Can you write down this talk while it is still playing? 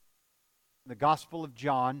the Gospel of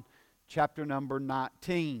John, chapter number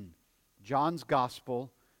 19. John's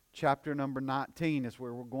Gospel, chapter number 19 is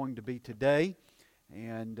where we're going to be today,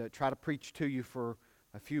 and try to preach to you for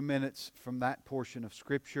a few minutes from that portion of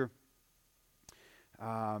Scripture.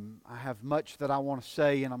 I have much that I want to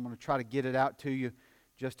say, and I'm going to try to get it out to you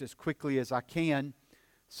just as quickly as I can.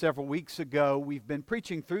 Several weeks ago, we've been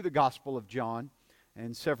preaching through the Gospel of John,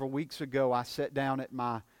 and several weeks ago I sat down at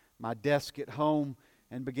my desk at home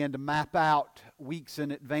and began to map out weeks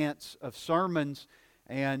in advance of sermons,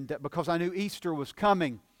 and because I knew Easter was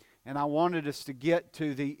coming, and I wanted us to get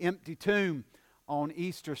to the empty tomb on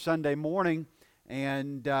Easter Sunday morning.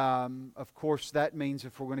 And of course that means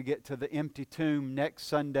if we're going to get to the empty tomb next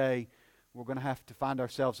Sunday, we're going to have to find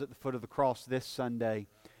ourselves at the foot of the cross this Sunday.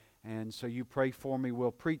 And so you pray for me.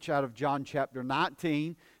 We'll preach out of John chapter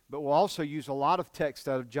 19, but we'll also use a lot of text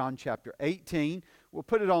out of John chapter 18. We'll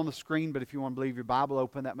put it on the screen, but if you want to leave your Bible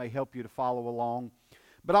open, that may help you to follow along.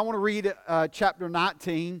 But I want to read chapter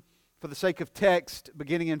 19 for the sake of text,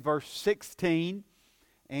 beginning in verse 16.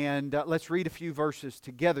 And let's read a few verses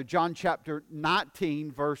together. John chapter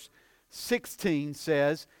 19, verse 16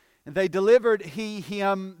 says, "And they delivered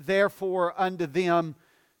him therefore unto them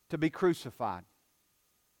to be crucified.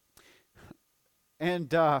 And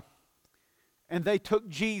they took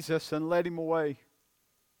Jesus and led him away.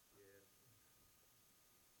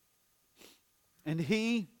 And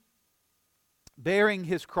he, bearing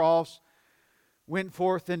his cross, went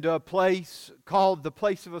forth into a place called the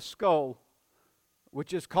place of a skull,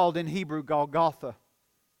 which is called in Hebrew Golgotha,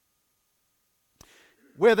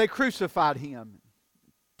 where they crucified him,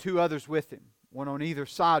 two others with him, one on either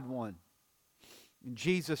side one, and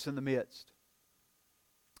Jesus in the midst.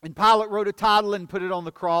 And Pilate wrote a title and put it on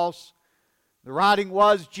the cross. The writing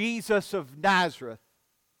was, Jesus of Nazareth,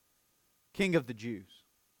 King of the Jews."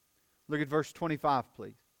 Look at verse 25,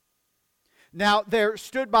 please. "Now there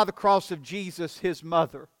stood by the cross of Jesus his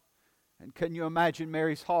mother." And can you imagine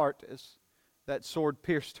Mary's heart as that sword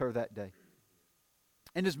pierced her that day?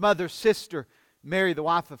 "And his mother's sister, Mary, the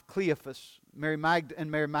wife of Caiaphas, Mary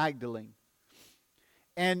Magdalene.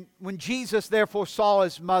 And when Jesus therefore saw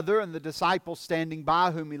his mother and the disciple standing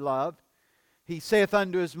by whom he loved, he saith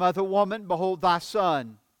unto his mother, Woman, behold thy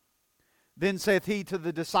son. Then saith he to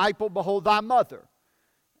the disciple, Behold thy mother.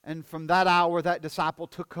 And from that hour that disciple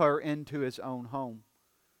took her into his own home.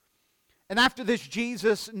 And after this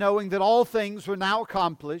Jesus, knowing that all things were now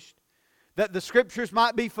accomplished, that the Scriptures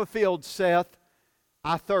might be fulfilled, saith,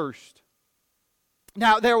 I thirst.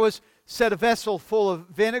 Now there was set a vessel full of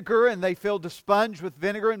vinegar, and they filled a sponge with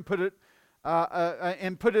vinegar and put it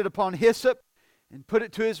upon hyssop and put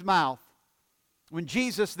it to his mouth. When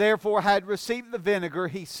Jesus therefore had received the vinegar,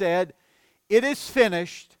 he said, It is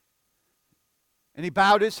finished. And he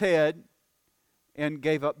bowed his head and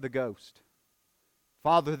gave up the ghost."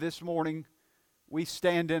 Father, this morning we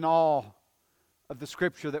stand in awe of the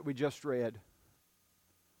Scripture that we just read.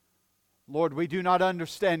 Lord, we do not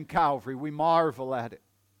understand Calvary. We marvel at it.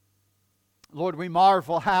 Lord, we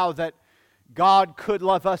marvel how that God could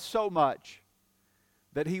love us so much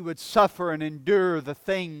that He would suffer and endure the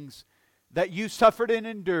things that you suffered and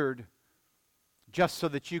endured just so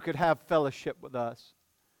that you could have fellowship with us.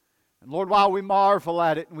 And Lord, while we marvel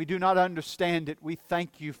at it and we do not understand it, we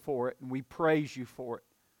thank you for it and we praise you for it.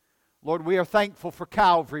 Lord, we are thankful for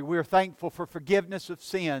Calvary. We are thankful for forgiveness of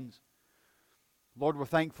sins. Lord, we're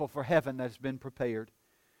thankful for heaven that has been prepared.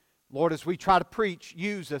 Lord, as we try to preach,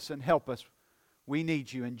 use us and help us. We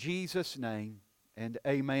need you in Jesus' name, and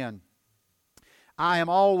amen. I am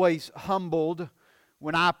always humbled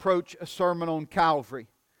when I approach a sermon on Calvary.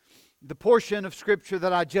 The portion of Scripture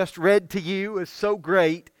that I just read to you is so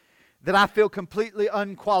great that I feel completely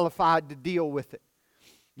unqualified to deal with it.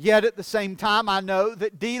 Yet at the same time, I know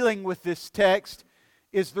that dealing with this text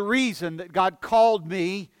is the reason that God called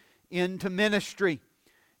me into ministry.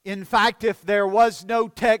 In fact, if there was no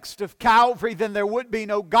text of Calvary, then there would be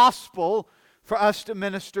no gospel for us to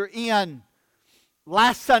minister in.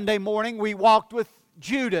 Last Sunday morning, we walked with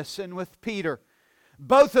Judas and with Peter.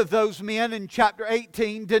 Both of those men in chapter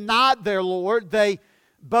 18 denied their Lord. They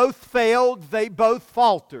both failed. They both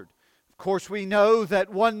faltered. Of course, we know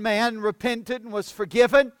that one man repented and was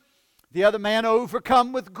forgiven. The other man,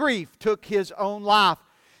 overcome with grief, took his own life.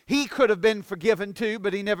 He could have been forgiven too,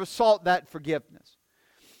 but he never sought that forgiveness.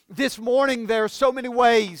 This morning, there are so many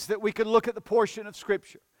ways that we could look at the portion of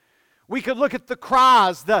Scripture. We could look at the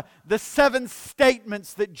cries, the 7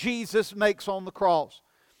 statements that Jesus makes on the cross.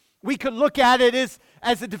 We could look at it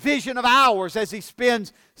as a division of hours as He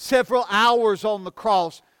spends several hours on the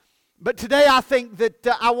cross. But today I think that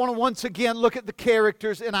I want to once again look at the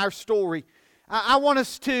characters in our story. I want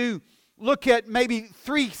us to look at maybe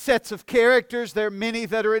three sets of characters. There are many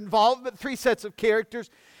that are involved, but three sets of characters,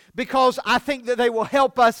 because I think that they will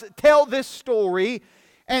help us tell this story,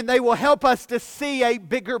 and they will help us to see a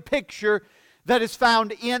bigger picture that is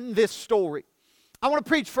found in this story. I want to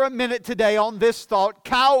preach for a minute today on this thought: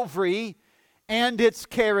 Calvary and its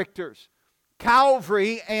characters.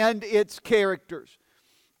 Calvary and its characters.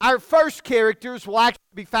 Our first characters will actually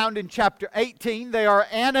be found in chapter 18. They are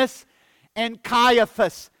Annas and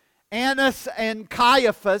Caiaphas. Annas and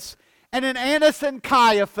Caiaphas. And in Annas and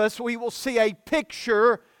Caiaphas, we will see a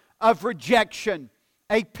picture of rejection.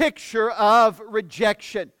 A picture of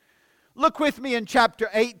rejection. Look with me in chapter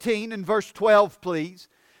 18 and verse 12, please.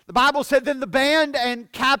 The Bible said, "Then the band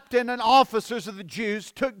and captain and officers of the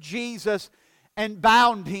Jews took Jesus and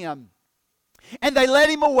bound him. And they led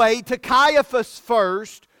him away to Caiaphas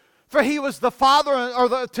first, for he was the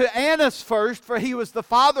to Annas first, for he was the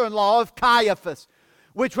father-in-law of Caiaphas,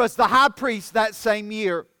 which was the high priest that same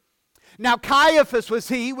year. Now Caiaphas was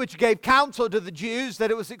he which gave counsel to the Jews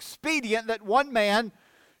that it was expedient that one man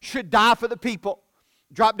should die for the people."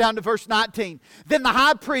 Drop down to verse 19. "Then the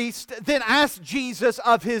high priest then asked Jesus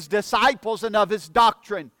of his disciples and of his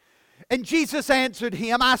doctrine. And Jesus answered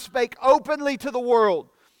him, I spake openly to the world.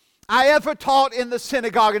 I ever taught in the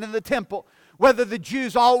synagogue and in the temple, whether the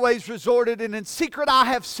Jews always resorted, and in secret I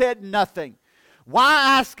have said nothing.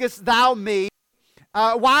 Why askest thou me?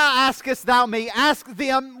 Ask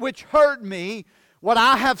them which heard me what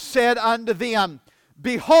I have said unto them.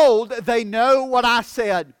 Behold, they know what I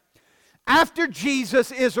said." After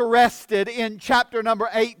Jesus is arrested in chapter number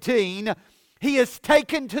 18, he is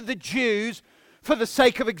taken to the Jews for the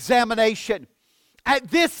sake of examination.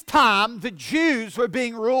 At this time, the Jews were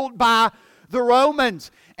being ruled by the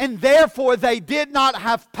Romans, and therefore they did not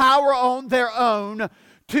have power on their own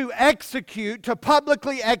to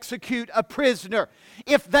publicly execute a prisoner.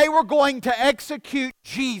 If they were going to execute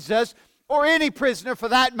Jesus, or any prisoner for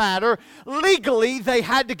that matter, legally they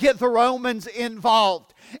had to get the Romans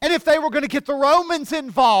involved. And if they were going to get the Romans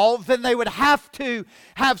involved, then they would have to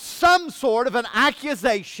have some sort of an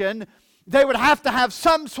accusation. They would have to have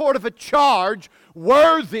some sort of a charge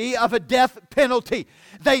worthy of a death penalty.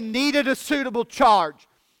 They needed a suitable charge.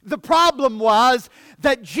 The problem was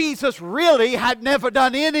that Jesus really had never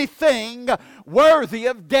done anything worthy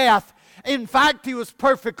of death. In fact, he was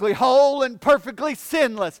perfectly whole and perfectly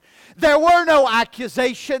sinless. There were no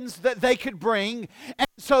accusations that they could bring, and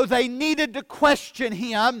so they needed to question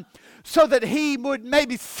him so that he would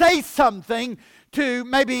maybe say something to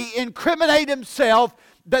maybe incriminate himself,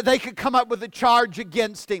 that they could come up with a charge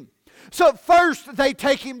against him. So first they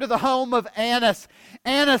take him to the home of Annas.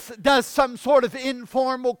 Annas does some sort of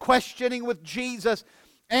informal questioning with Jesus.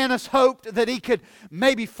 Annas hoped that he could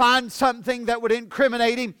maybe find something that would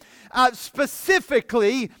incriminate him.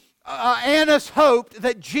 Specifically, Annas hoped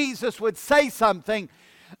that Jesus would say something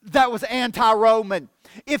that was anti-Roman.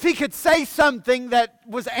 If he could say something that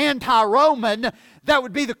was anti-Roman, that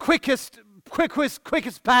would be the quickest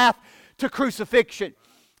path to crucifixion.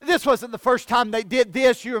 This wasn't the first time they did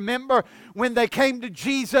this. You remember when they came to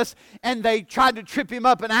Jesus and they tried to trip him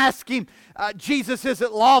up and ask him, Jesus, is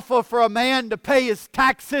it lawful for a man to pay his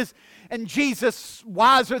taxes? And Jesus,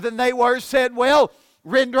 wiser than they were, said, well,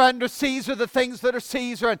 render unto Caesar the things that are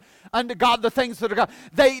Caesar, and unto God the things that are God.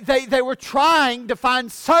 They were trying to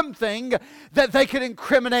find something that they could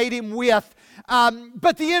incriminate him with.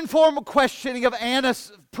 But the informal questioning of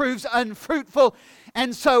Annas proves unfruitful.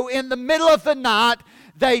 And so in the middle of the night,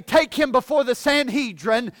 they take him before the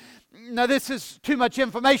Sanhedrin. Now this is too much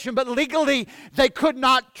information, but legally they could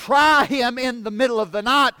not try him in the middle of the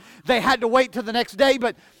night. They had to wait till the next day,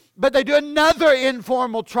 but they do another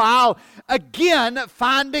informal trial, again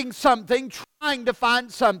trying to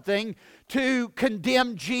find something to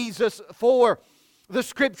condemn Jesus for. The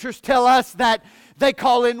scriptures tell us that they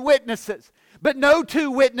call in witnesses, but no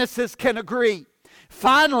two witnesses can agree.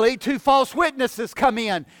 Finally, two false witnesses come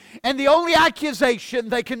in, and the only accusation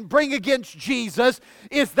they can bring against Jesus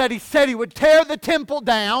is that he said he would tear the temple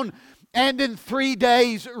down and in 3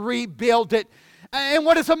 days rebuild it. And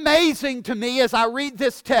what is amazing to me as I read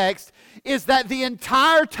this text is that the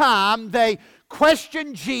entire time they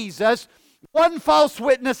question Jesus, one false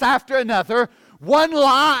witness after another, one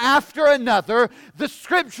lie after another, the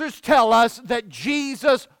scriptures tell us that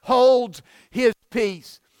Jesus holds his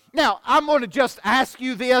peace. Now, I'm going to just ask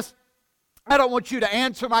you this. I don't want you to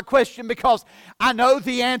answer my question because I know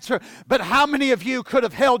the answer, but how many of you could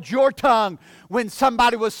have held your tongue when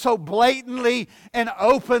somebody was so blatantly and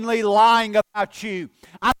openly lying about you?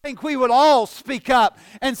 I think we would all speak up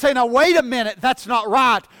and say, now wait a minute, that's not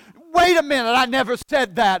right. Wait a minute, I never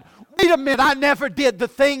said that. wait a minute, I never did the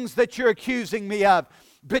things that you're accusing me of.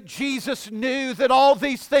 But Jesus knew that all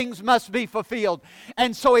these things must be fulfilled.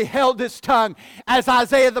 And so he held his tongue. As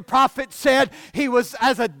Isaiah the prophet said, he was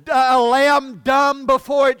as a lamb dumb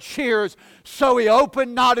before its shears. So he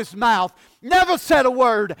opened not his mouth. Never said a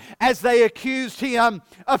word as they accused him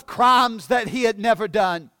of crimes that he had never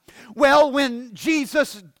done. Well, when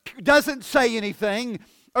Jesus doesn't say anything,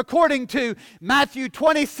 according to Matthew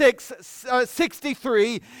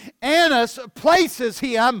 26:63, Annas places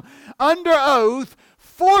him under oath,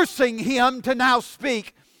 forcing him to now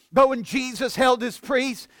speak. But when Jesus held his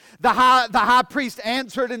peace, the high priest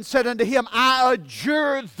answered and said unto him, I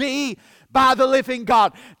adjure thee by the living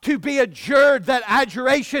God. To be adjured, that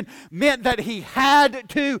adjuration meant that he had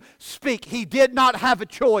to speak. He did not have a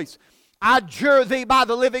choice. I adjure thee by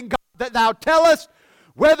the living God that thou tellest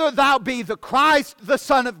whether thou be the Christ, the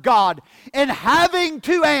Son of God. And having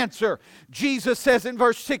to answer, Jesus says in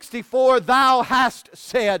verse 64, thou hast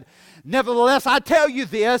said. Nevertheless, I tell you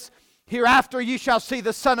this, hereafter ye shall see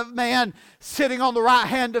the Son of Man sitting on the right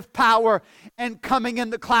hand of power and coming in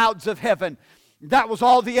the clouds of heaven. That was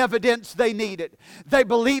all the evidence they needed. They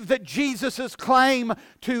believed that Jesus' claim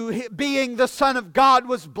to being the Son of God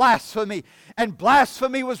was blasphemy, and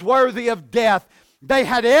blasphemy was worthy of death. They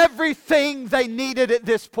had everything they needed at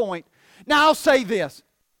this point. Now I'll say this.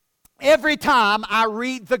 Every time I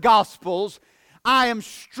read the Gospels, I am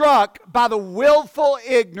struck by the willful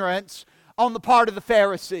ignorance on the part of the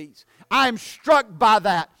Pharisees. I am struck by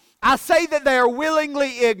that. I say that they are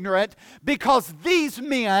willingly ignorant because these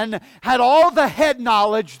men had all the head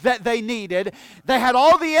knowledge that they needed. They had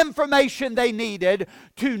all the information they needed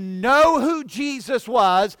to know who Jesus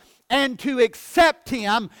was and to accept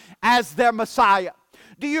him as their Messiah.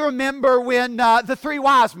 Do you remember when the three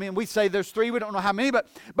wise men, we say there's three, we don't know how many, but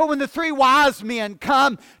when the three wise men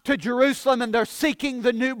come to Jerusalem and they're seeking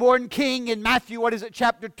the newborn king in Matthew,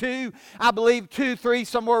 chapter 2, I believe 2, 3,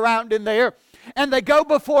 somewhere around in there. And they go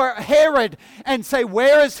before Herod and say,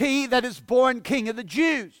 where is he that is born king of the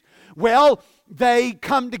Jews? Well, they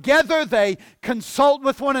come together, they consult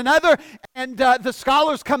with one another, and the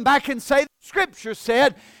scholars come back and say, Scripture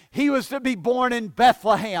said he was to be born in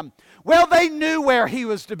Bethlehem. Well, they knew where he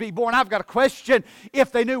was to be born. I've got a question.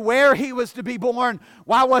 If they knew where he was to be born,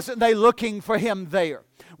 why wasn't they looking for him there?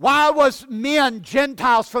 Why was men,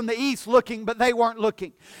 Gentiles from the east, looking, but they weren't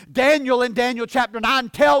looking? Daniel in Daniel chapter 9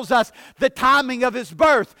 tells us the timing of his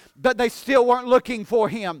birth, but they still weren't looking for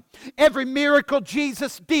him. Every miracle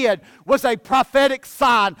Jesus did was a prophetic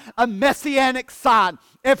sign, a messianic sign.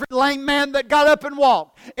 Every lame man that got up and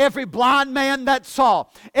walked, every blind man that saw,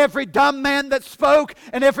 every dumb man that spoke,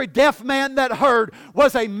 and every deaf man that heard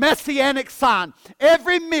was a messianic sign.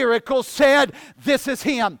 Every miracle said, this is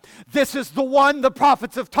him. This is the one the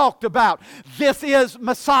prophets have talked about. This is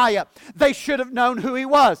Messiah. They should have known who he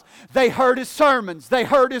was. They heard his sermons. They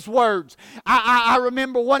heard his words. I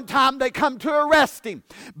remember one time they come to arrest him.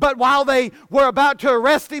 But while they were about to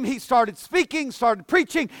arrest him, he started speaking, started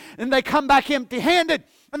preaching, and they come back empty-handed.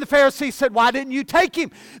 And the Pharisees said, why didn't you take him?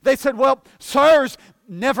 They said, well, sirs,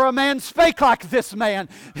 never a man spake like this man.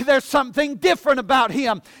 There's something different about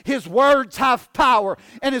him. His words have power,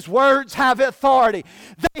 and his words have authority.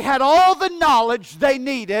 They had all the knowledge they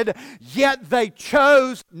needed, yet they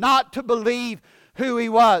chose not to believe who he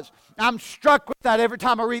was. I'm struck with that every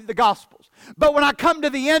time I read the Gospels. But when I come to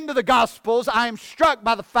the end of the Gospels, I am struck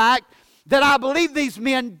by the fact that I believe these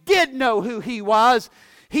men did know who he was.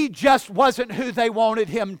 He just wasn't who they wanted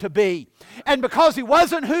him to be. And because he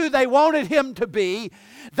wasn't who they wanted him to be,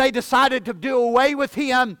 they decided to do away with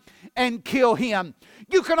him and kill him.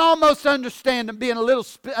 You can almost understand them being a little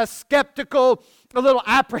skeptical, a little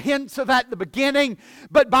apprehensive at the beginning,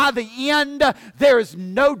 but by the end, there is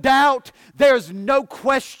no doubt, there is no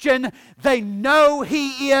question. They know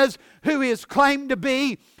he is who he is claimed to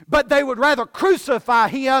be, but they would rather crucify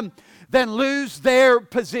him than lose their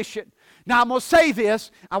position. Now, I'm going to say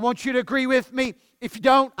this. I want you to agree with me. If you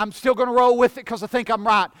don't, I'm still going to roll with it because I think I'm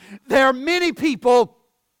right. There are many people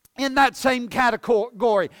in that same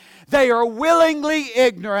category. They are willingly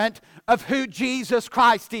ignorant of who Jesus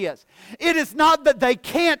Christ is. It is not that they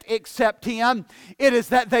can't accept him. It is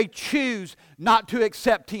that they choose not to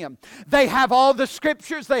accept him. They have all the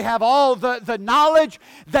scriptures. They have all the knowledge.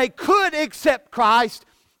 They could accept Christ.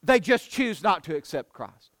 They just choose not to accept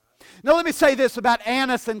Christ. Now let me say this about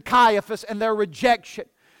Annas and Caiaphas and their rejection.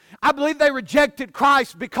 I believe they rejected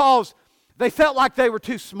Christ because they felt like they were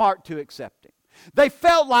too smart to accept him. They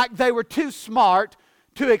felt like they were too smart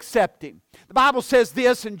to accept him. The Bible says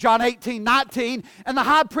this in John 18:19, and the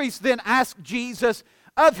high priest then asked Jesus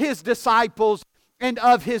of his disciples and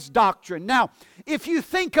of his doctrine. Now, if you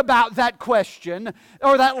think about that question,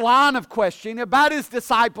 or that line of questioning about His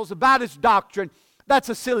disciples, about His doctrine, that's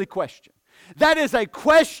a silly question. That is a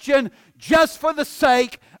question just for the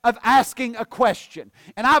sake of asking a question.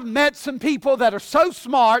 And I've met some people that are so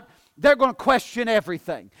smart, they're going to question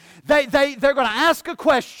everything. They're going to ask a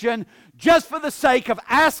question just for the sake of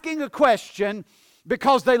asking a question,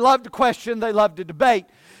 because they love to question, they love to debate.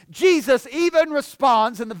 Jesus even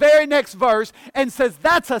responds in the very next verse and says,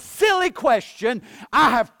 that's a silly question. I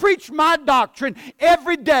have preached my doctrine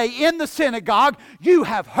every day in the synagogue. You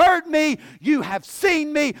have heard me. You have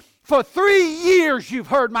seen me. For 3 years you've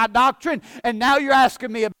heard my doctrine, and now you're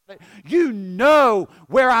asking me about it. You know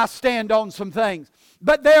where I stand on some things.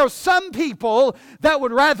 But there are some people that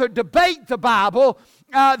would rather debate the Bible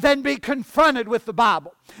than be confronted with the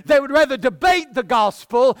Bible. They would rather debate the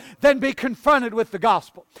gospel than be confronted with the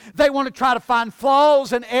gospel. They want to try to find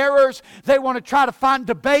flaws and errors. They want to try to find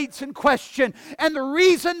debates and question. And the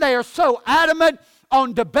reason they are so adamant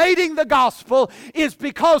on debating the gospel is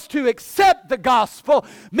because to accept the gospel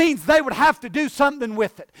means they would have to do something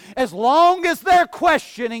with it. As long as they're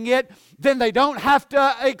questioning it, then they don't have to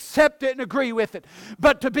accept it and agree with it.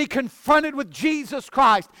 But to be confronted with Jesus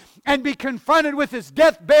Christ and be confronted with His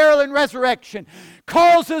death, burial, and resurrection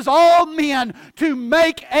causes all men to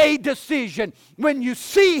make a decision. When you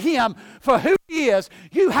see Him for who He is,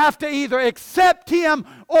 you have to either accept Him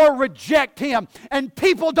or reject Him. And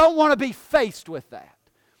people don't want to be faced with that.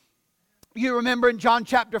 You remember in John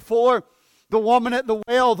chapter 4, the woman at the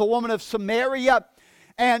well, the woman of Samaria,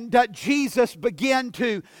 and Jesus began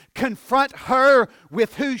to confront her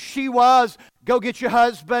with who she was. Go get your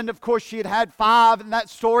husband. Of course, she had had 5 in that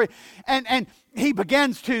story. And He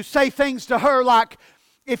begins to say things to her like,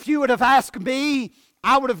 if you would have asked me,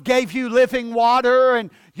 I would have gave you living water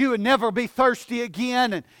and you would never be thirsty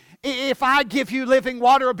again. And if I give you living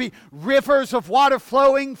water, it would be rivers of water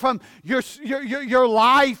flowing from your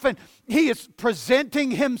life. And He is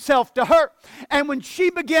presenting Himself to her. And when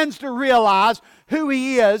she begins to realize who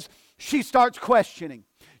He is, she starts questioning.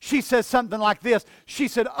 She says something like this. She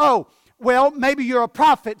said, oh, well, maybe you're a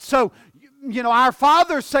prophet. So, our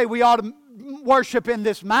fathers say we ought to worship in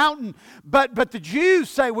this mountain, but the Jews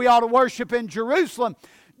say we ought to worship in Jerusalem.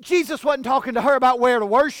 Jesus wasn't talking to her about where to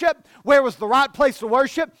worship, where was the right place to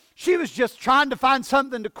worship. She was just trying to find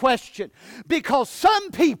something to question. Because some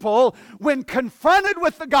people, when confronted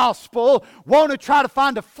with the gospel, want to try to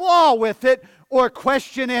find a flaw with it or a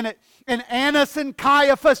question in it. And Annas and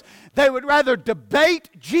Caiaphas, they would rather debate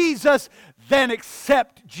Jesus than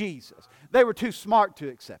accept Jesus. They were too smart to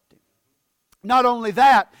accept Him. Not only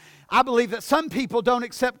that, I believe that some people don't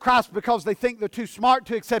accept Christ because they think they're too smart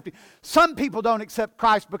to accept Him. Some people don't accept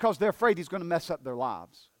Christ because they're afraid He's going to mess up their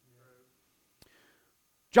lives.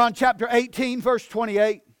 John chapter 18, verse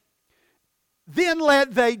 28. Then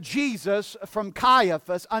led they Jesus from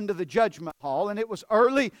Caiaphas unto the judgment hall, and it was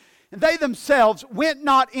early, and they themselves went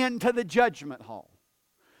not into the judgment hall,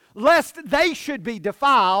 lest they should be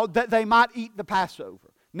defiled, that they might eat the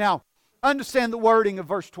Passover. Now, understand the wording of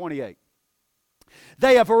verse 28.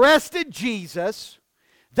 They have arrested Jesus.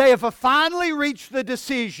 They have finally reached the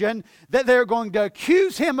decision that they're going to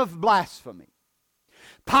accuse Him of blasphemy.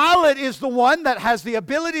 Pilate is the one that has the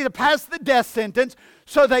ability to pass the death sentence,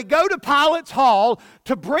 so they go to Pilate's hall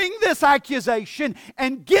to bring this accusation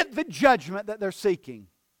and get the judgment that they're seeking,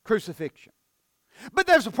 crucifixion. But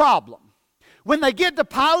there's a problem. When they get to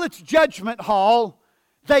Pilate's judgment hall,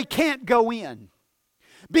 they can't go in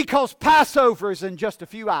because Passover is in just a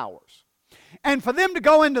few hours. And for them to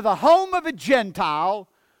go into the home of a Gentile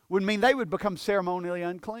would mean they would become ceremonially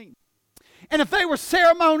unclean. And if they were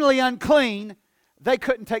ceremonially unclean, they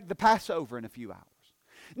couldn't take the Passover in a few hours.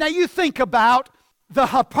 Now you think about the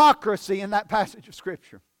hypocrisy in that passage of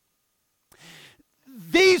Scripture.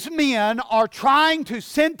 These men are trying to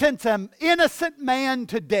sentence an innocent man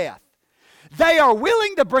to death. They are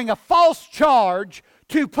willing to bring a false charge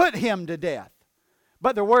to put him to death.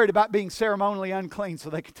 But they're worried about being ceremonially unclean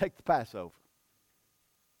so they can take the Passover.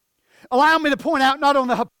 Allow me to point out not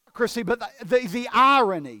only the hypocrisy, but the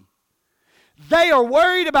irony. They are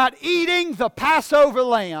worried about eating the Passover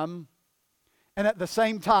lamb, and at the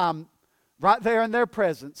same time, right there in their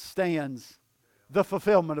presence stands the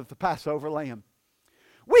fulfillment of the Passover lamb.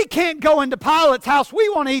 We can't go into Pilate's house. We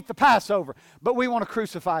want to eat the Passover, but we want to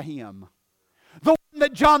crucify Him. The one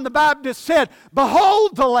that John the Baptist said,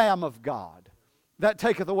 "Behold the Lamb of God that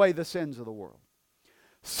taketh away the sins of the world."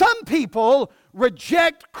 Some people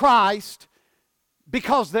reject Christ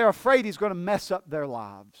because they're afraid He's going to mess up their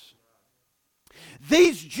lives.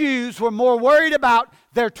 These Jews were more worried about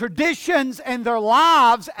their traditions and their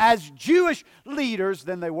lives as Jewish leaders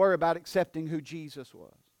than they were about accepting who Jesus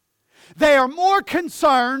was. They are more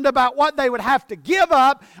concerned about what they would have to give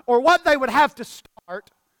up or what they would have to start,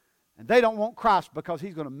 and they don't want Christ because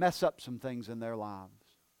He's going to mess up some things in their lives.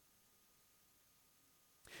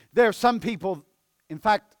 There are some people, in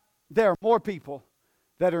fact, there are more people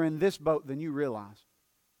that are in this boat than you realize.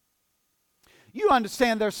 You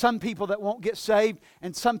understand there are some people that won't get saved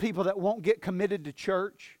and some people that won't get committed to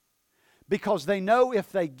church because they know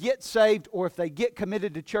if they get saved or if they get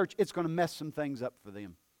committed to church, it's going to mess some things up for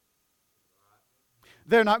them.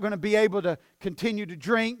 They're not going to be able to continue to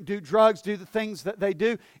drink, do drugs, do the things that they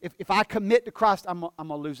do. If I commit to Christ, I'm going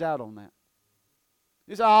to lose out on that.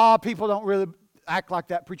 You say, people don't really act like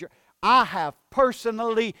that, preacher. I have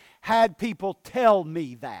personally had people tell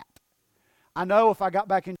me that. I know if I got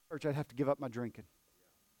back in church, I'd have to give up my drinking.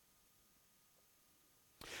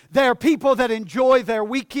 There are people that enjoy their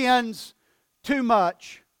weekends too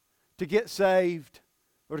much to get saved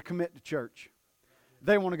or to commit to church.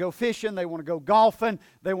 They want to go fishing, they want to go golfing,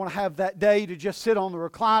 they want to have that day to just sit on the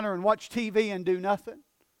recliner and watch TV and do nothing.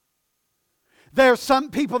 There are some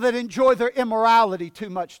people that enjoy their immorality too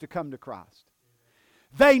much to come to Christ.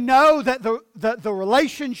 They know that the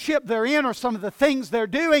relationship they're in or some of the things they're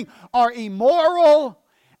doing are immoral,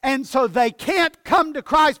 and so they can't come to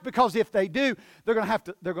Christ because if they do, they're going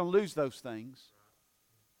to lose those things.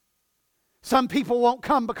 Some people won't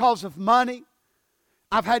come because of money.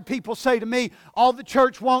 I've had people say to me, all the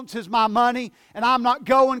church wants is my money, and I'm not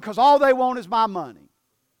going because all they want is my money.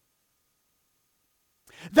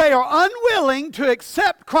 They are unwilling to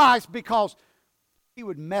accept Christ because He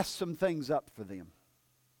would mess some things up for them.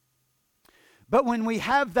 But when we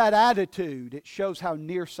have that attitude, it shows how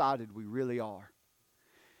nearsighted we really are.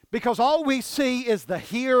 Because all we see is the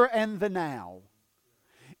here and the now.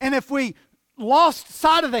 And if we lost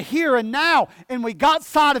sight of the here and now and we got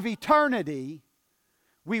sight of eternity,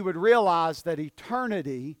 we would realize that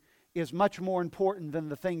eternity is much more important than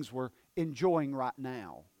the things we're enjoying right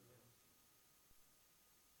now.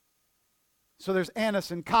 So there's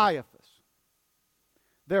Annas and Caiaphas.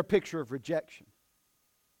 They're a picture of rejection.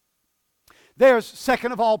 There's,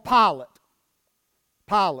 second of all, Pilate.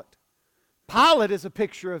 Pilate is a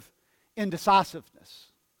picture of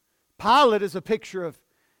indecisiveness. Pilate is a picture of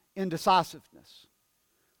indecisiveness.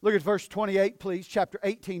 Look at verse 28, please. Chapter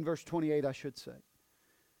 18, verse 28, I should say.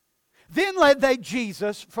 Then led they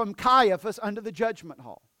Jesus from Caiaphas unto the judgment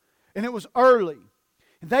hall. And it was early.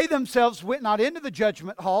 And they themselves went not into the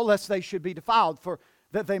judgment hall, lest they should be defiled, for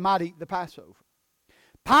that they might eat the Passover.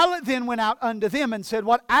 Pilate then went out unto them and said,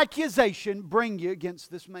 What accusation bring ye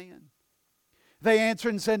against this man? They answered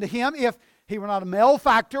and said to him, If he were not a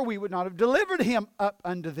malefactor, we would not have delivered him up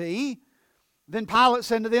unto thee. Then Pilate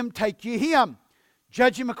said to them, Take ye him,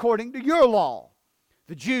 judge him according to your law.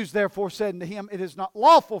 The Jews therefore said unto him, It is not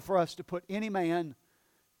lawful for us to put any man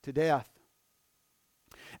to death.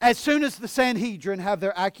 As soon as the Sanhedrin have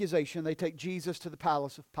their accusation, they take Jesus to the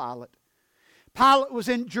palace of Pilate. Pilate was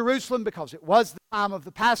in Jerusalem because it was the time of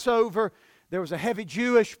the Passover. There was a heavy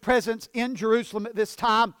Jewish presence in Jerusalem at this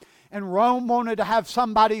time, and Rome wanted to have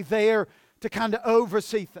somebody there to kind of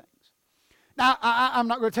oversee things. Now, I'm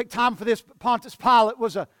not going to take time for this, but Pontius Pilate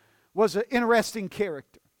was an interesting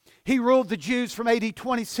character. He ruled the Jews from AD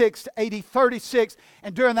 26 to AD 36,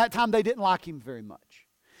 and during that time they didn't like him very much.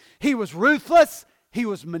 He was ruthless, he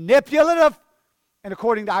was manipulative, and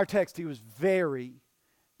according to our text, he was very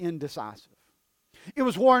indecisive. It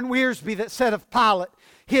was Warren Wiersbe that said of Pilate,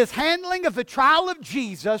 his handling of the trial of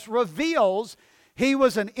Jesus reveals he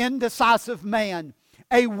was an indecisive man,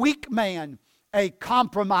 a weak man, a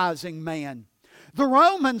compromising man. The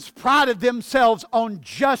Romans prided themselves on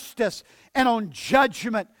justice and on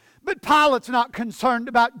judgment, but Pilate's not concerned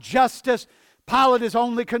about justice. Pilate is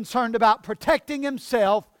only concerned about protecting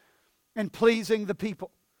himself and pleasing the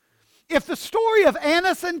people. If the story of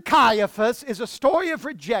Annas and Caiaphas is a story of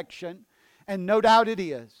rejection, and no doubt it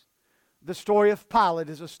is, the story of Pilate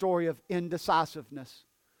is a story of indecisiveness.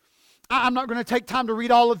 I'm not going to take time to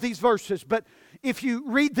read all of these verses, but if you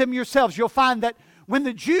read them yourselves, you'll find that when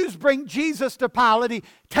the Jews bring Jesus to Pilate, he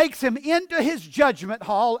takes him into his judgment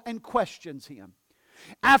hall and questions him.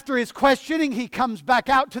 After his questioning, he comes back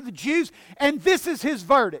out to the Jews, and this is his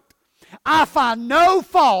verdict. I find no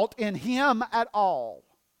fault in him at all.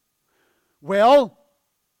 Well,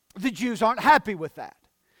 the Jews aren't happy with that.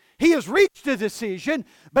 He has reached a decision,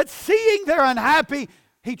 but seeing they're unhappy,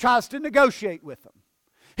 he tries to negotiate with them.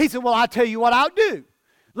 He said, well, I'll tell you what I'll do.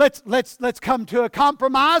 Let's come to a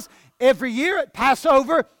compromise. Every year at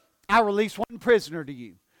Passover, I release one prisoner to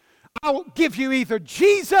you. I'll give you either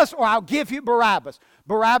Jesus or I'll give you Barabbas.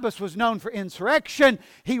 Barabbas was known for insurrection.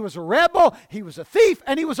 He was a rebel, he was a thief,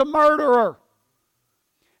 and he was a murderer.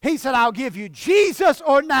 He said, I'll give you Jesus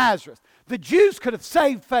or Nazareth. The Jews could have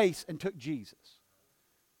saved face and took Jesus.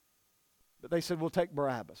 But they said, we'll take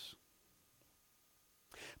Barabbas.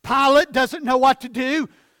 Pilate doesn't know what to do,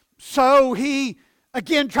 so he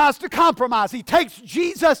again tries to compromise. He takes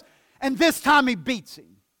Jesus, and this time he beats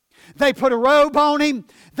him. They put a robe on him.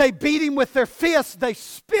 They beat him with their fists. They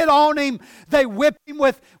spit on him. They whip him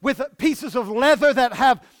with pieces of leather that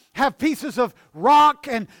have pieces of rock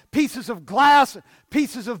and pieces of glass,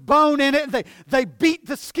 pieces of bone in it. They beat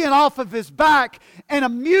the skin off of his back. And a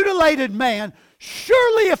mutilated man,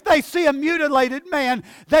 surely if they see a mutilated man,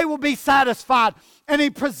 they will be satisfied. And he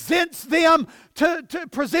presents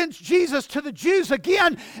presents Jesus to the Jews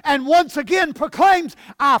again, and once again proclaims,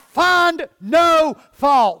 I find no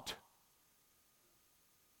fault.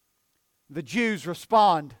 The Jews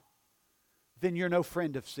respond, then you're no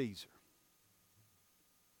friend of Caesar.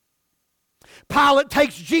 Pilate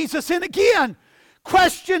takes Jesus in again,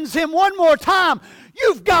 questions him one more time.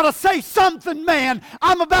 You've got to say something, man.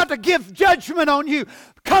 I'm about to give judgment on you.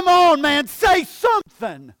 Come on, man, say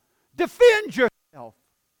something. Defend yourself.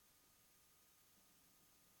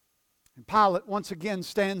 And Pilate once again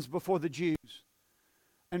stands before the Jews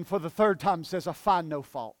and for the third time says, I find no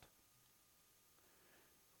fault.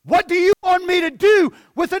 What do you want me to do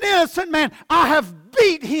with an innocent man? I have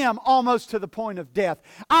beat him almost to the point of death.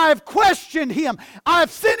 I have questioned him. I have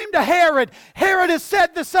sent him to Herod. Herod has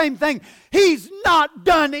said the same thing. He's not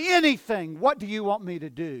done anything. What do you want me to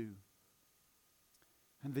do?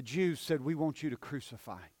 And the Jews said, we want you to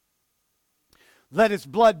crucify. Let his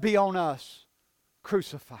blood be on us.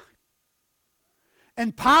 Crucify.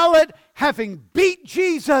 And Pilate, having beat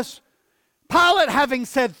Jesus, Pilate having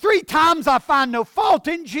said 3 times, I find no fault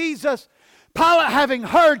in Jesus, Pilate having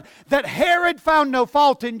heard that Herod found no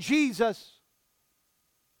fault in Jesus,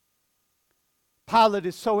 Pilate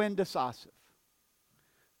is so indecisive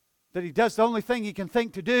that he does the only thing he can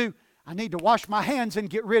think to do. I need to wash my hands and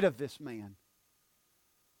get rid of this man.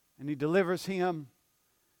 And he delivers him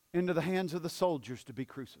into the hands of the soldiers to be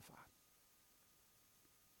crucified.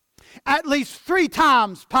 At least 3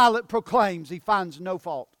 times Pilate proclaims he finds no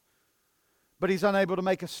fault, but he's unable to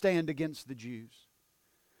make a stand against the Jews.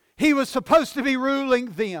 He was supposed to be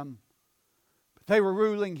ruling them, but they were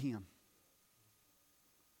ruling him.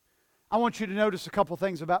 I want you to notice a couple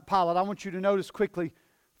things about Pilate. I want you to notice quickly,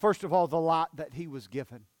 first of all, the lot that he was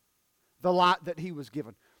given. The lot that he was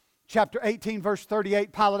given. Chapter 18, verse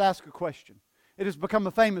 38, Pilate asked a question. It has become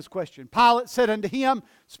a famous question. Pilate said unto him,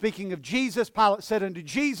 speaking of Jesus, Pilate said unto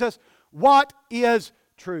Jesus, what is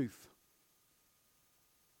truth?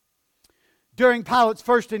 During Pilate's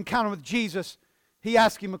first encounter with Jesus, he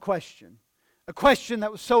asked him a question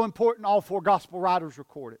that was so important all 4 gospel writers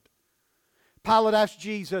record it. Pilate asked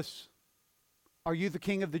Jesus, are you the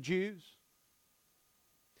king of the Jews?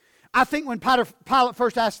 I think when Pilate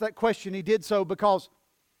first asked that question, he did so because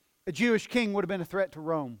a Jewish king would have been a threat to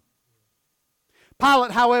Rome.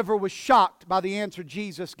 Pilate, however, was shocked by the answer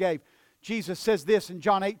Jesus gave. Jesus says this in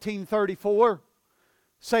John 18:34,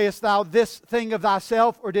 sayest thou this thing of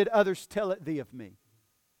thyself, or did others tell it thee of me?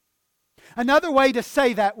 Another way to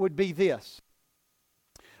say that would be this.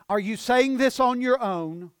 Are you saying this on your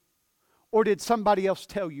own, or did somebody else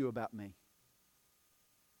tell you about me?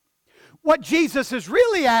 What Jesus is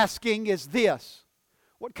really asking is this.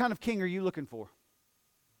 What kind of king are you looking for?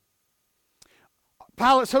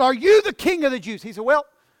 Pilate said, are you the king of the Jews? He said, well,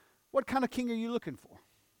 what kind of king are you looking for?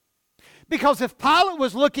 Because if Pilate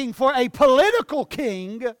was looking for a political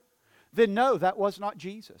king, then no, that was not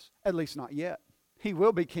Jesus. At least not yet. He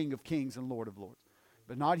will be King of Kings and Lord of Lords,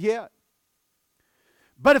 but not yet.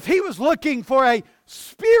 But if he was looking for a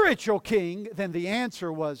spiritual king, then the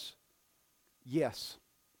answer was, yes,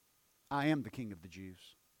 I am the King of the Jews.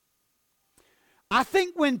 I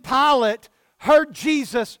think when Pilate heard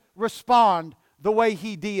Jesus respond the way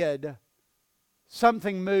he did,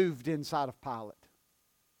 something moved inside of Pilate.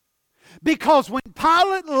 Because when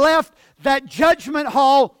Pilate left that judgment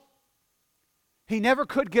hall, he never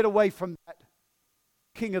could get away from that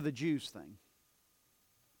King of the Jews thing.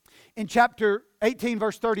 In chapter 18,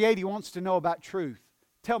 verse 38, he wants to know about truth.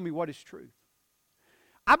 Tell me, what is truth?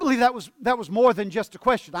 I believe that was more than just a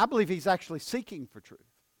question. I believe he's actually seeking for truth.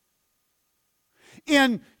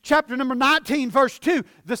 In chapter number 19, verse 2,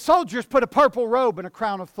 the soldiers put a purple robe and a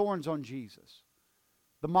crown of thorns on Jesus,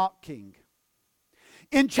 the mock king.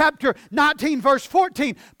 In chapter 19, verse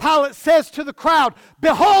 14, Pilate says to the crowd,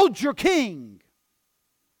 behold your king.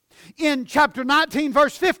 In chapter 19,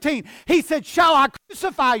 verse 15, he said, "Shall I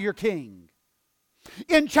crucify your king?"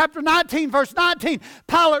 In chapter 19, verse 19,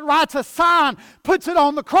 Pilate writes a sign, puts it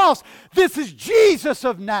on the cross. This is Jesus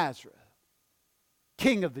of Nazareth,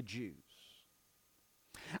 King of the Jews.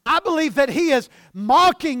 I believe that he is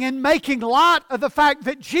mocking and making light of the fact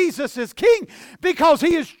that Jesus is king because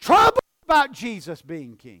he is troubled about Jesus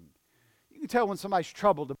being king. You can tell when somebody's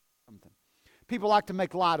troubled about something. People like to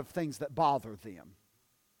make light of things that bother them.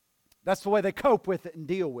 That's the way they cope with it and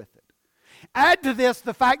deal with it. Add to this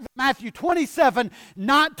the fact that Matthew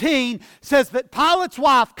 27:19 says that Pilate's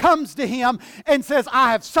wife comes to him and says,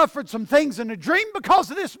 "I have suffered some things in a dream because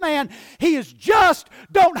of this man. He is just,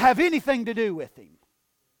 don't have anything to do with him."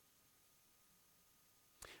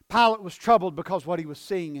 Pilate was troubled because what he was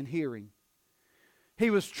seeing and hearing. He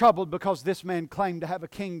was troubled because this man claimed to have a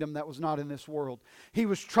kingdom that was not in this world. He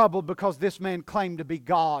was troubled because this man claimed to be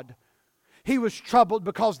God. He was troubled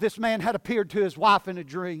because this man had appeared to his wife in a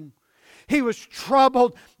dream. He was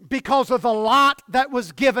troubled because of the light that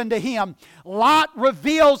was given to him. Light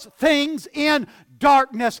reveals things in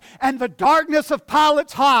darkness, and the darkness of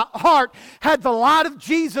Pilate's heart had the light of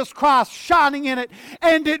Jesus Christ shining in it,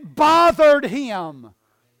 and it bothered him.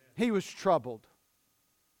 He was troubled.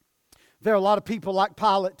 There are a lot of people like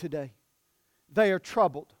Pilate today. They are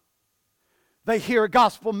troubled. They hear a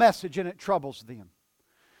gospel message and it troubles them.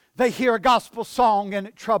 They hear a gospel song and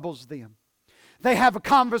it troubles them. They have a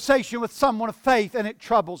conversation with someone of faith and it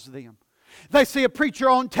troubles them. They see a preacher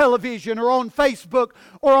on television or on Facebook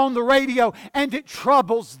or on the radio and it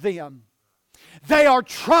troubles them. They are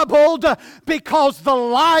troubled because the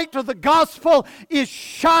light of the gospel is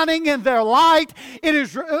shining in their light. It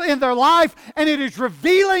is in their life, and it is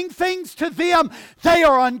revealing things to them they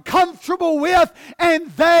are uncomfortable with, and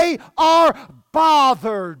they are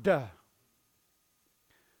bothered. The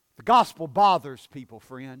gospel bothers people,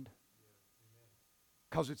 friend,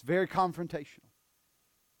 because it's very confrontational.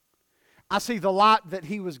 I see the light that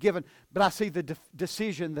he was given, but I see the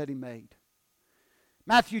decision that he made.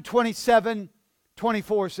 Matthew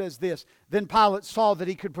 27:24 says this, "Then Pilate saw that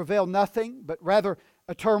he could prevail nothing, but rather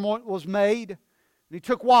a turmoil was made. And he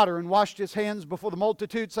took water and washed his hands before the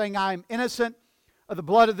multitude, saying, 'I am innocent of the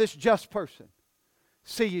blood of this just person.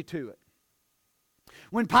 See you to it.'"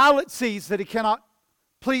 When Pilate sees that he cannot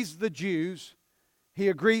please the Jews, he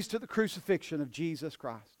agrees to the crucifixion of Jesus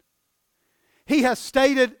Christ. He has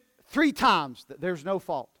stated 3 times that there's no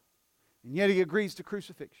fault, and yet he agrees to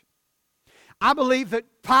crucifixion. I believe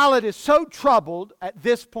that Pilate is so troubled at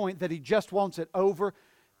this point that he just wants it over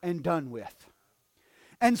and done with.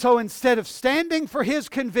 And so instead of standing for his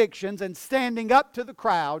convictions and standing up to the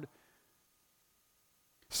crowd,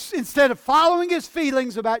 instead of following his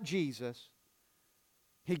feelings about Jesus,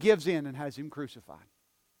 he gives in and has him crucified.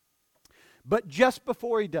 But just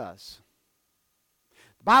before he does,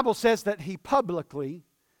 the Bible says that he publicly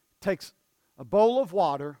takes a bowl of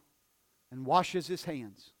water and washes his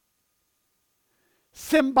hands.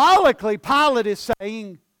 Symbolically, Pilate is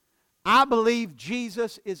saying, "I believe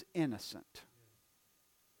Jesus is innocent."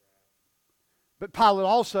 But Pilate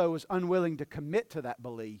also is unwilling to commit to that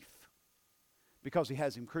belief because he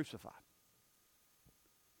has him crucified.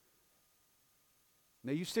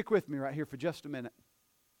 Now you stick with me right here for just a minute.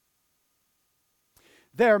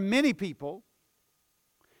 There are many people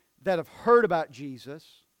that have heard about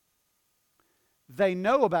Jesus. They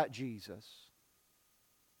know about Jesus.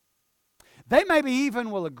 They maybe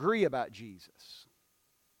even will agree about Jesus,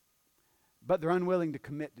 but they're unwilling to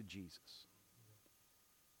commit to Jesus.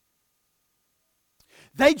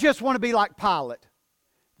 They just want to be like Pilate.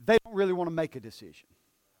 They don't really want to make a decision.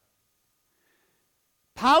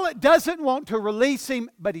 Pilate doesn't want to release him,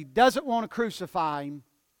 but he doesn't want to crucify him.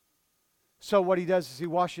 So what he does is he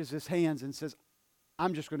washes his hands and says,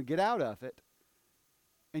 "I'm just going to get out of it,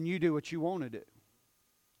 and you do what you want to do."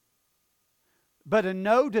 But a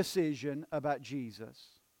no decision about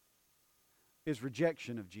Jesus is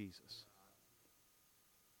rejection of Jesus.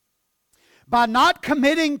 By not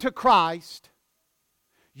committing to Christ,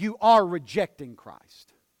 you are rejecting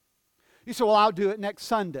Christ. You say, "Well, I'll do it next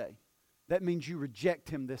Sunday." That means you reject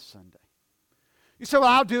Him this Sunday. You say, "Well,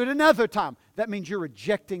 I'll do it another time." That means you're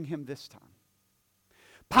rejecting Him this time.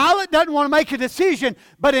 Pilate doesn't want to make a decision,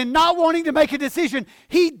 but in not wanting to make a decision,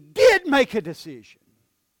 he did make a decision.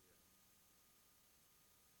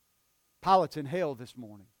 Pilate's in hell this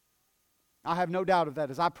morning. I have no doubt of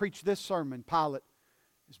that. As I preach this sermon, Pilate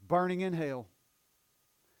is burning in hell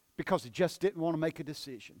because he just didn't want to make a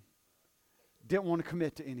decision. Didn't want to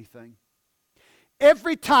commit to anything.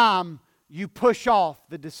 Every time you push off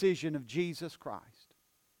the decision of Jesus Christ,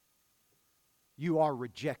 you are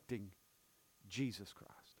rejecting Jesus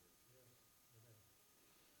Christ.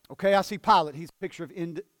 Okay, I see Pilate. He's a picture of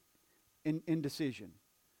indecision.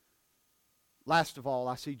 Last of all,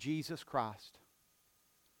 I see Jesus Christ.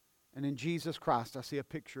 And in Jesus Christ, I see a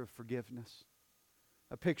picture of forgiveness.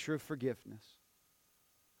 A picture of forgiveness.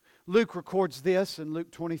 Luke records this in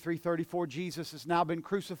Luke 23:34. Jesus has now been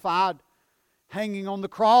crucified, hanging on the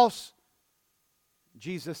cross.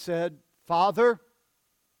 Jesus said, Father,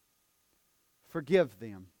 forgive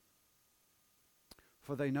them,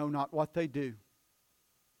 for they know not what they do.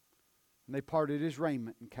 And they parted his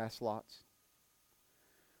raiment and cast lots.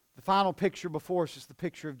 The final picture before us is the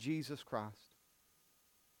picture of Jesus Christ.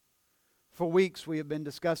 For weeks we have been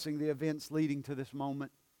discussing the events leading to this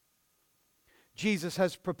moment. Jesus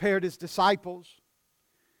has prepared His disciples.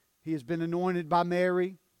 He has been anointed by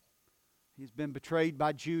Mary. He's been betrayed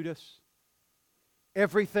by Judas.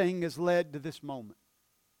 Everything has led to this moment.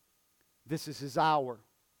 This is His hour.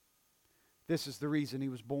 This is the reason He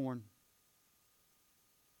was born.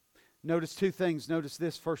 Notice two things. Notice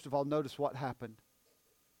this. First of all, notice what happened.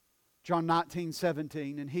 John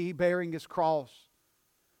 19:17. And He, bearing His cross,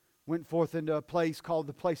 went forth into a place called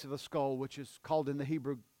the place of a skull, which is called in the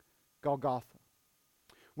Hebrew Golgotha,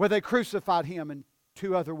 where they crucified Him and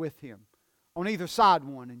two other with Him. On either side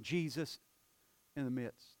one, and Jesus in the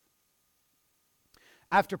midst.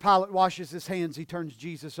 After Pilate washes his hands, he turns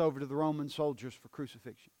Jesus over to the Roman soldiers for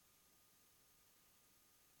crucifixion.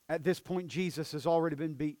 At this point, Jesus has already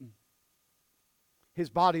been beaten. His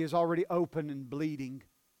body is already open and bleeding.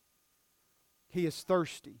 He is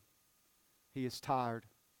thirsty. He is tired.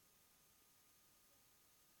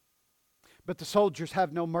 But the soldiers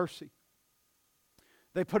have no mercy.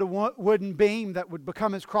 They put a wooden beam that would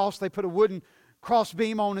become His cross. They put a wooden cross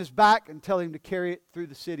beam on His back and tell Him to carry it through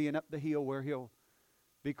the city and up the hill where He'll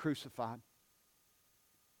be crucified.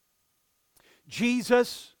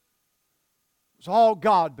 Jesus was all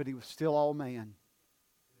God, but He was still all man.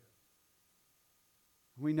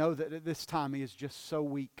 We know that at this time He is just so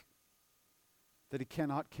weak that He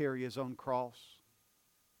cannot carry His own cross.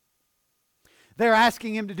 They're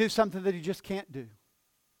asking Him to do something that He just can't do.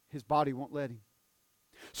 His body won't let Him.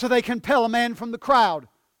 So they compel a man from the crowd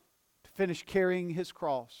to finish carrying His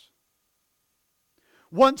cross.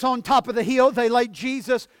 Once on top of the hill, they lay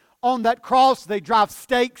Jesus on that cross. They drive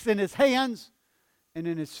stakes in His hands and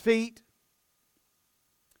in His feet.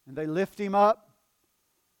 And they lift Him up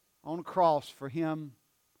on a cross for Him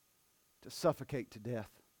to suffocate to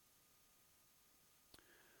death.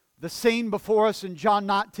 The scene before us in John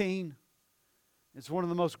 19 is one of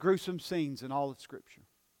the most gruesome scenes in all of Scripture.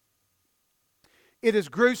 It is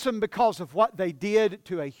gruesome because of what they did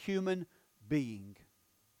to a human being.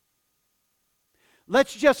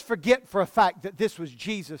 Let's just forget for a fact that this was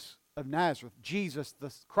Jesus of Nazareth, Jesus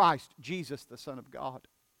the Christ, Jesus the Son of God.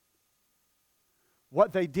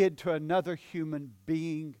 What they did to another human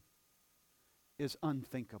being is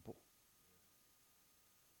unthinkable.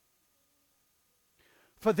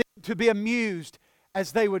 For them to be amused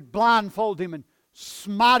as they would blindfold Him and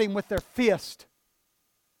smite Him with their fist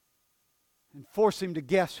and force Him to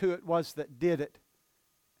guess who it was that did it.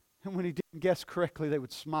 And when He didn't guess correctly, they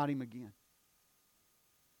would smite Him again.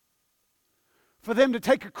 For them to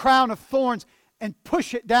take a crown of thorns and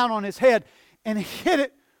push it down on His head and hit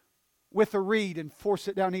it with a reed and force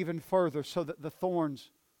it down even further so that the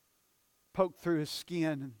thorns poke through His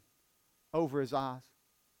skin and over His eyes.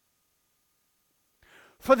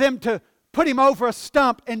 For them to put Him over a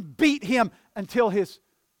stump and beat Him until His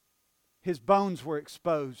bones were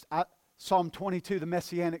exposed. Psalm 22, the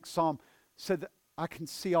Messianic Psalm, said that I can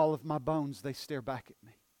see all of my bones. They stare back at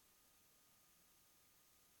me.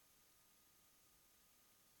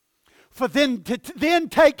 For them to then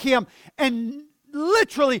take Him and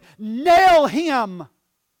literally nail Him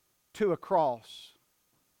to a cross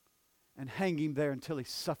and hang Him there until He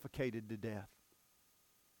suffocated to death.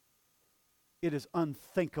 It is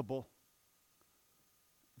unthinkable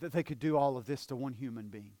that they could do all of this to one human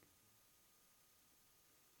being.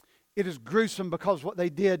 It is gruesome because what they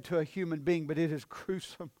did to a human being, but it is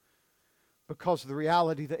gruesome because of the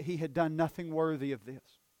reality that He had done nothing worthy of this.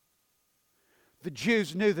 The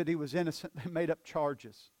Jews knew that He was innocent. They made up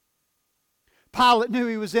charges. Pilate knew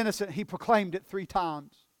He was innocent. He proclaimed it 3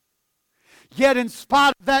 times. Yet in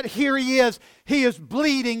spite of that, here He is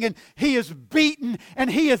bleeding and He is beaten and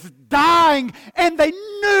He is dying, and they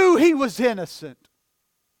knew He was innocent.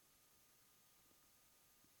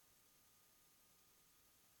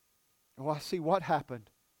 Oh, I see what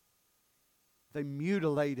happened. They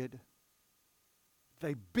mutilated,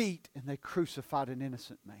 they beat, and they crucified an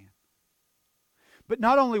innocent man. But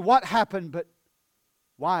not only what happened, but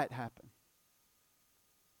why it happened.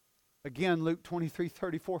 Again, Luke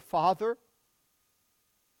 23:34,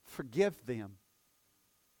 forgive them,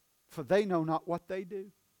 for they know not what they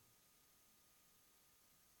do.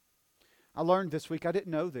 I learned this week, I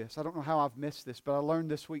didn't know this, I don't know how I've missed this, but I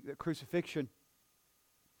learned this week that crucifixion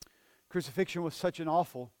was such an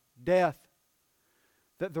awful death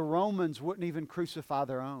that the Romans wouldn't even crucify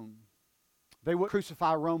their own. They would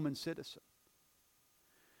crucify a Roman citizen.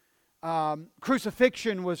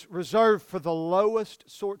 Crucifixion was reserved for the lowest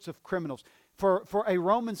sorts of criminals. For a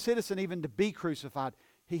Roman citizen even to be crucified,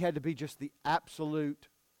 he had to be just the absolute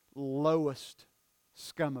lowest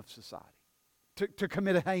scum of society to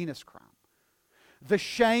commit a heinous crime. The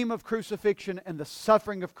shame of crucifixion and the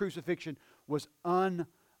suffering of crucifixion was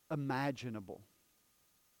unimaginable.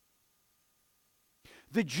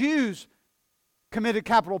 The Jews committed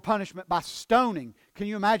capital punishment by stoning. Can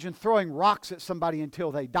you imagine throwing rocks at somebody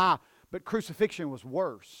until they die? But crucifixion was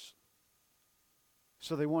worse.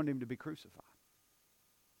 So they wanted him to be crucified.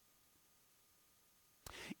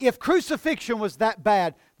 If crucifixion was that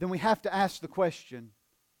bad, then we have to ask the question,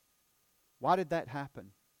 why did that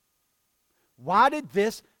happen? Why did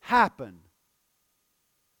this happen?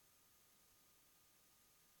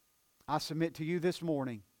 I submit to you this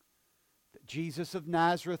morning that Jesus of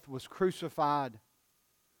Nazareth was crucified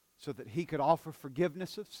so that He could offer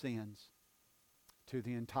forgiveness of sins to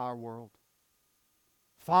the entire world.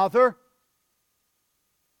 Father,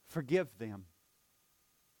 forgive them.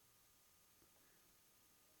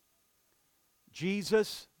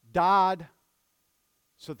 Jesus died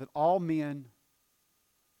so that all men,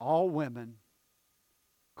 all women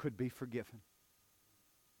could be forgiven.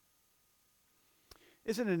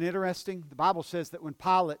 Isn't it interesting? The Bible says that when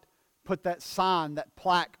Pilate put that sign, that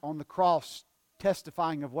plaque on the cross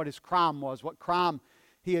testifying of what his crime was, what crime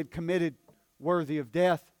he had committed worthy of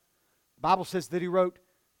death, the Bible says that he wrote,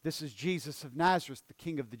 "This is Jesus of Nazareth, the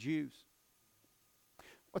King of the Jews."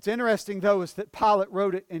 What's interesting, though, is that Pilate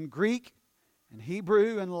wrote it in Greek and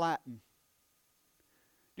Hebrew and Latin.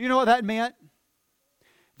 Do you know what that meant?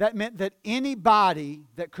 That meant that anybody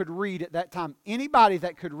that could read at that time,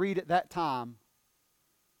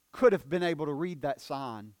 could have been able to read that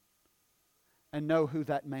sign and know who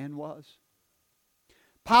that man was.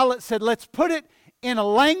 Pilate said, let's put it in a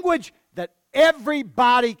language that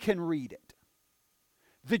everybody can read it.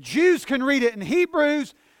 The Jews can read it in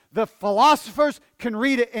Hebrews, the philosophers can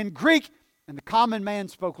read it in Greek, and the common man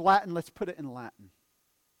spoke Latin. Let's put it in Latin.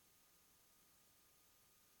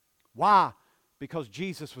 Why? Because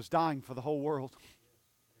Jesus was dying for the whole world.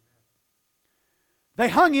 They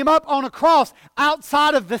hung Him up on a cross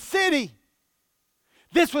outside of the city.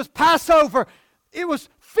 This was Passover. It was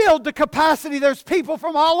filled to capacity. There's people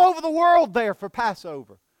from all over the world there for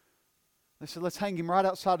Passover. They said, let's hang Him right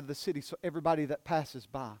outside of the city so everybody that passes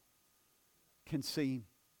by can see Him.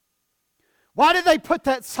 Why did they put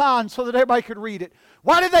that sign so that everybody could read it?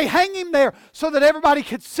 Why did they hang Him there so that everybody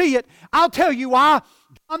could see it? I'll tell you why.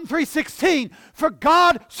 John 3:16, for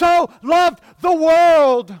God so loved the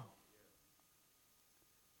world.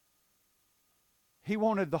 He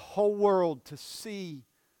wanted the whole world to see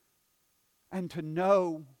and to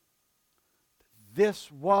know that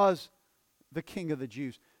this was the King of the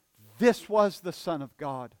Jews. This was the Son of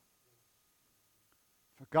God.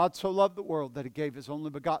 For God so loved the world that He gave His only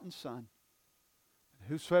begotten Son.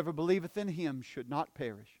 Whosoever believeth in Him should not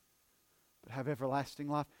perish, but have everlasting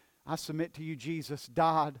life. I submit to you, Jesus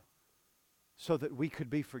died so that we could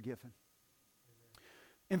be forgiven.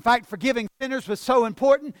 In fact, forgiving sinners was so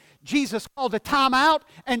important, Jesus called a time out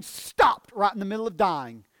and stopped right in the middle of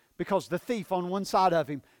dying because the thief on one side of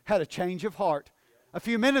Him had a change of heart. A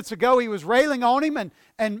few minutes ago, he was railing on him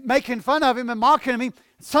and making fun of him and mocking him.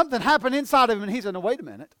 Something happened inside of him, and he said, no, wait a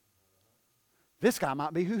minute. This guy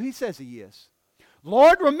might be who he says he is.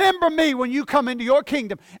 Lord, remember me when you come into your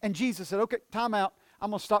kingdom. And Jesus said, okay, time out.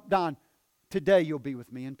 I'm going to stop dying. Today you'll be with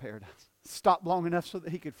me in paradise. Stop long enough so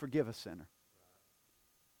that He could forgive a sinner.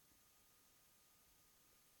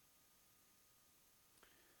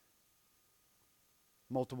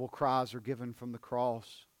 Multiple cries are given from the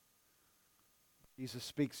cross. Jesus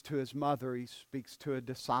speaks to His mother. He speaks to a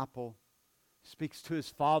disciple. He speaks to His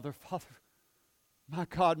Father. Father,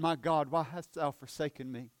 my God, why hast Thou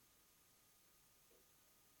forsaken me?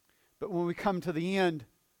 But when we come to the end,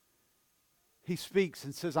 He speaks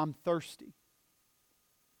and says, I'm thirsty.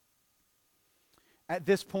 At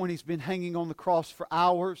this point, He's been hanging on the cross for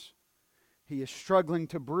hours. He is struggling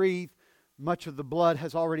to breathe. Much of the blood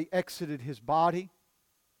has already exited His body.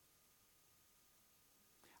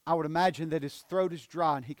 I would imagine that His throat is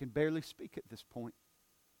dry and He can barely speak at this point.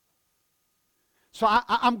 So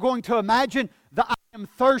I'm going to imagine the I am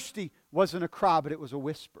thirsty wasn't a cry, but it was a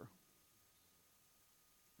whisper.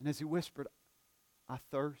 And as He whispered, I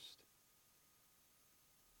thirst.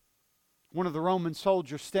 One of the Roman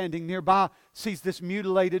soldiers standing nearby sees this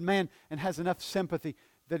mutilated man and has enough sympathy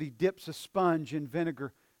that he dips a sponge in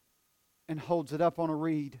vinegar and holds it up on a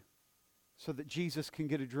reed so that Jesus can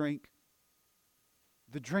get a drink.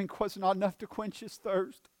 The drink was not enough to quench his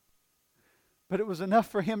thirst, but it was enough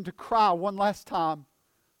for him to cry one last time.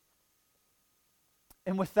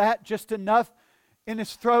 And with that, just enough in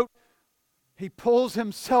his throat, he pulls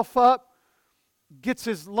himself up, gets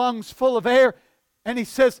his lungs full of air, and he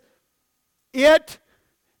says, "It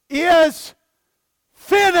is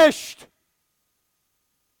finished."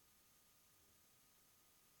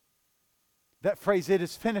 That phrase, "it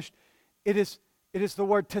is finished," it is the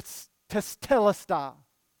word testelestai.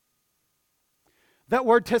 That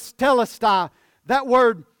word testelestai, that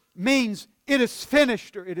word means it is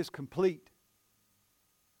finished or it is complete.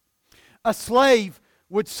 A slave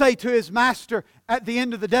would say to his master at the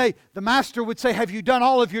end of the day, the master would say, "Have you done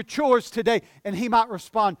all of your chores today?" And he might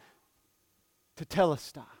respond,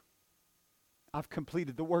 "Tetelestai, I've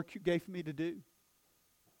completed the work you gave me to do."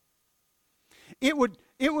 It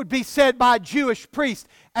would be said by a Jewish priest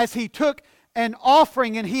as he took an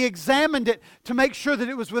offering and he examined it to make sure that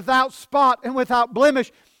it was without spot and without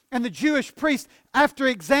blemish. And the Jewish priest, after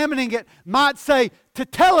examining it, might say,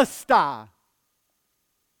 "Tetelestai,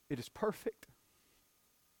 it is perfect."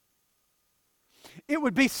 It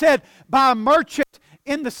would be said by a merchant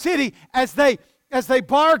in the city as they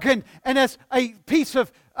bargained and as a piece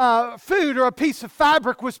of food or a piece of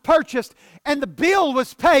fabric was purchased and the bill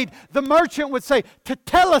was paid, the merchant would say,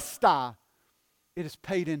 "Tetelestai, it is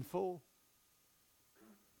paid in full."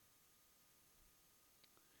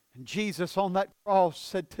 And Jesus on that cross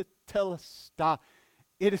said, "Tetelestai,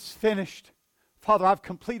 it is finished. Father, I've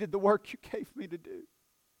completed the work you gave me to do."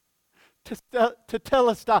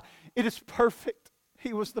 Tetelestai, it is perfect.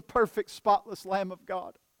 He was the perfect, spotless Lamb of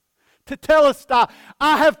God. Tetelestai,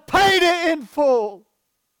 I have paid it in full.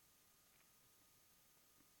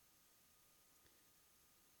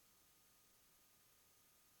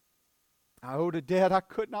 I owed a debt I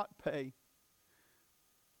could not pay.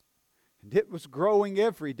 And it was growing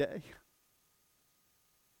every day.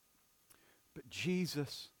 But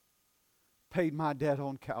Jesus paid my debt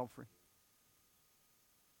on Calvary.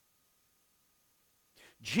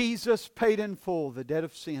 Jesus paid in full the debt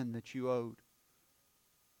of sin that you owed.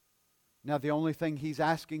 Now the only thing He's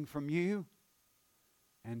asking from you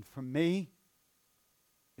and from me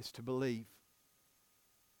is to believe.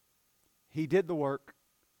 He did the work.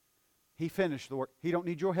 He finished the work. He don't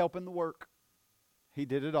need your help in the work. He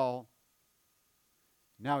did it all.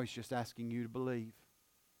 Now He's just asking you to believe.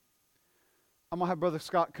 I'm going to have Brother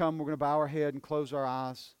Scott come. We're going to bow our head and close our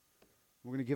eyes. We're going to give